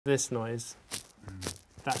This noise.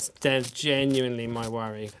 That's genuinely my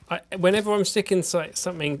worry. Whenever I'm sticking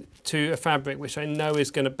something to a fabric which I know is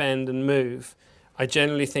going to bend and move, I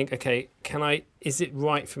generally think, okay, is it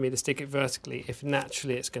right for me to stick it vertically if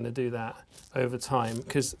naturally it's going to do that over time?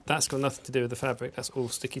 Because that's got nothing to do with the fabric, that's all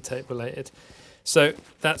sticky tape related. So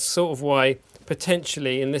that's sort of why,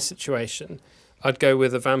 potentially in this situation, I'd go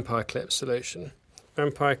with a vampire clip solution.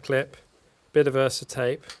 Vampire clip, bit of URSA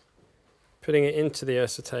tape, putting it into the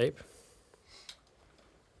URSA tape,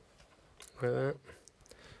 like that.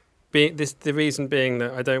 The reason being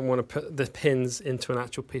that I don't want to put the pins into an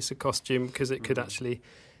actual piece of costume because it could actually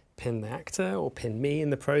pin the actor or pin me in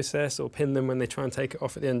the process or pin them when they try and take it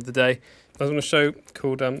off at the end of the day. I was on a show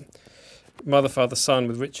called MotherfatherSon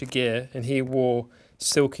with Richard Gere, and he wore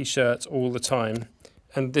silky shirts all the time,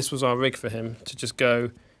 and this was our rig for him to just go.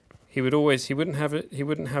 He wouldn't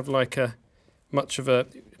have like much of a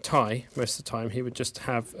tie most of the time. He would just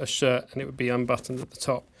have a shirt and it would be unbuttoned at the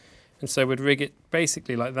top. And so we'd rig it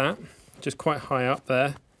basically like that, just quite high up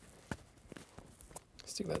there.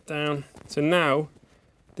 Stick that down. So now,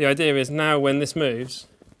 the idea is now when this moves,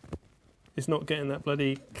 it's not getting that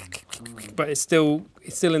bloody, but it's still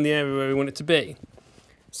in the area where we want it to be.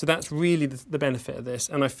 So that's really the benefit of this.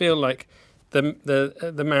 And I feel like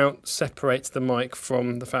the mount separates the mic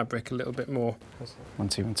from the fabric a little bit more. 1,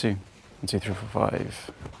 2, 1, 2. 1, 2, 3, 4,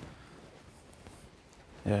 5.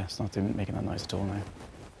 Yeah, it's not making that noise at all now.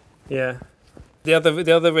 Yeah, the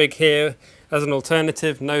other rig here, as an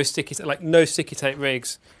alternative, no sticky tape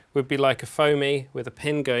rigs would be like a Foamie with a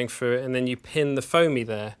pin going through it, and then you pin the Foamie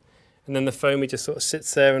there, and then the Foamie just sort of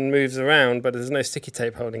sits there and moves around, but there's no sticky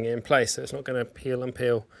tape holding it in place, so it's not going to peel and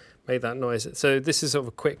peel, make that noise. So this is sort of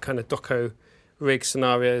a quick kind of doco rig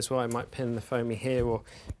scenario as well. I might pin the Foamie here or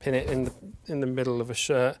pin it in the middle of a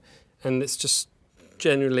shirt, and it's just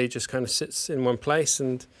generally just kind of sits in one place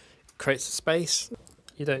and creates a space.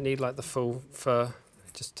 You don't need like the full fur,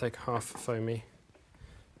 just take half a Foamie,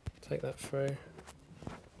 take that through.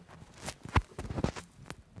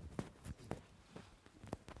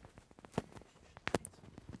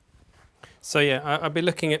 So yeah, I'd be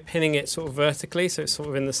looking at pinning it sort of vertically, so it's sort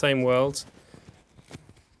of in the same world.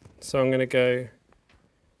 So I'm going to go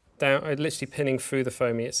down, I'm literally pinning through the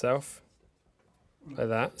Foamie itself, like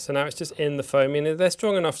that. So now it's just in the Foamie, and they're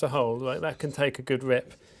strong enough to hold, like that can take a good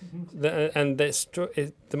rip. And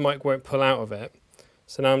the mic won't pull out of it.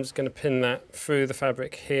 So now I'm just going to pin that through the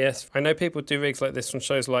fabric here. I know people do rigs like this on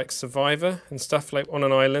shows like Survivor and stuff, like on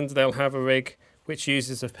an island they'll have a rig which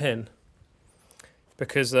uses a pin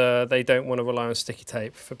because they don't want to rely on sticky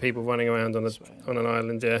tape for people running around on an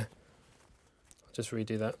island. Yeah, I'll just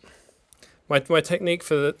redo that. My technique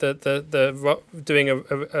for doing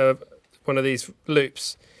one of these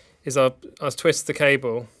loops is I'll twist the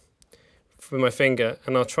cable with my finger,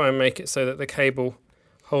 and I'll try and make it so that the cable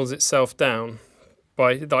holds itself down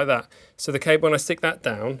by like that. So the cable, when I stick that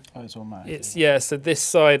down, it's automatic. It's so this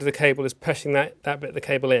side of the cable is pushing that bit of the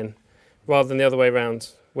cable in, rather than the other way around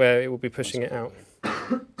where it will be pushing it out.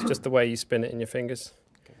 It's just the way you spin it in your fingers.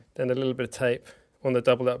 Okay. Then a little bit of tape on the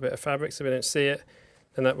doubled up bit of fabric so we don't see it.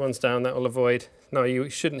 Then that runs down. That will avoid. No, you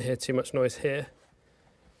shouldn't hear too much noise here.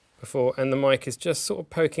 Before, and the mic is just sort of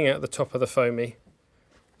poking out the top of the Foamie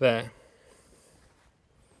there.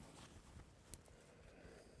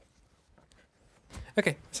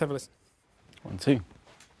 Okay, let's have a listen. 1, 2. 1,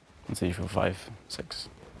 2, 3, 4, 5, 6.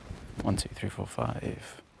 1, 2, 3, 4,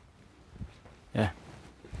 5. Yeah,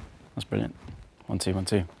 that's brilliant. 1, 2, 1,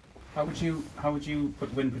 2. How would you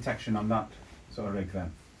put wind protection on that sort of rig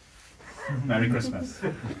then? Merry Christmas.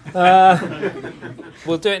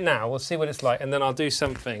 We'll do it now. We'll see what it's like, and then I'll do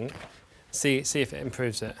something. See if it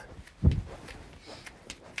improves it.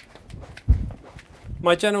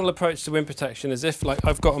 My general approach to wind protection is if, like,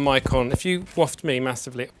 I've got a mic on. If you waft me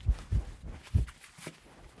massively,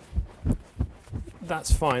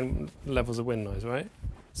 that's fine. Levels of wind noise, right?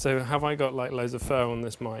 So have I got like loads of fur on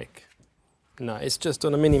this mic? No, it's just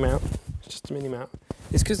on a mini mount. It's just a mini mount.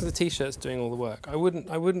 It's because the t-shirt's doing all the work. I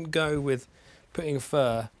wouldn't go with putting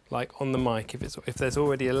fur like on the mic if there's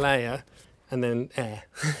already a layer and then air.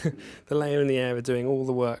 The layer and the air are doing all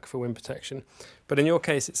the work for wind protection. But in your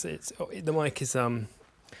case, the mic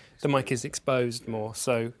is exposed more,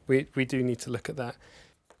 so we do need to look at that.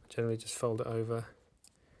 Generally, just fold it over,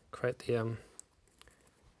 create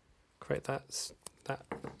that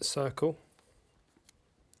circle.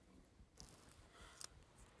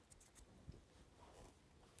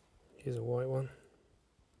 Use a white one.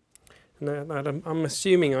 And I'm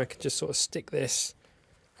assuming I could just sort of stick this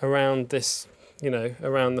around this,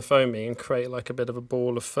 around the Foamie and create like a bit of a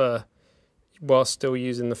ball of fur while still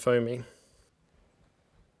using the Foamie.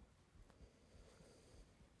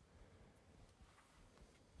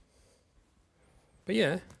 But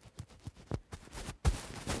yeah.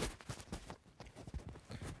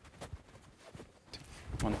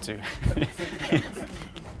 One, two.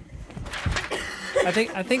 I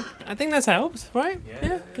think that's helped, right?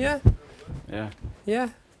 Yeah. Yeah.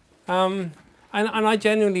 And I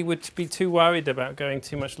genuinely would be too worried about going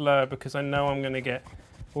too much lower because I know I'm going to get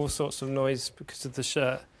all sorts of noise because of the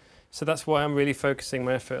shirt. So that's why I'm really focusing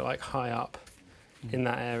my effort like high up in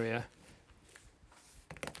that area.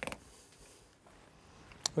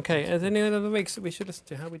 Okay, are there any other rigs that we should listen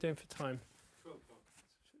to? How are we doing for time?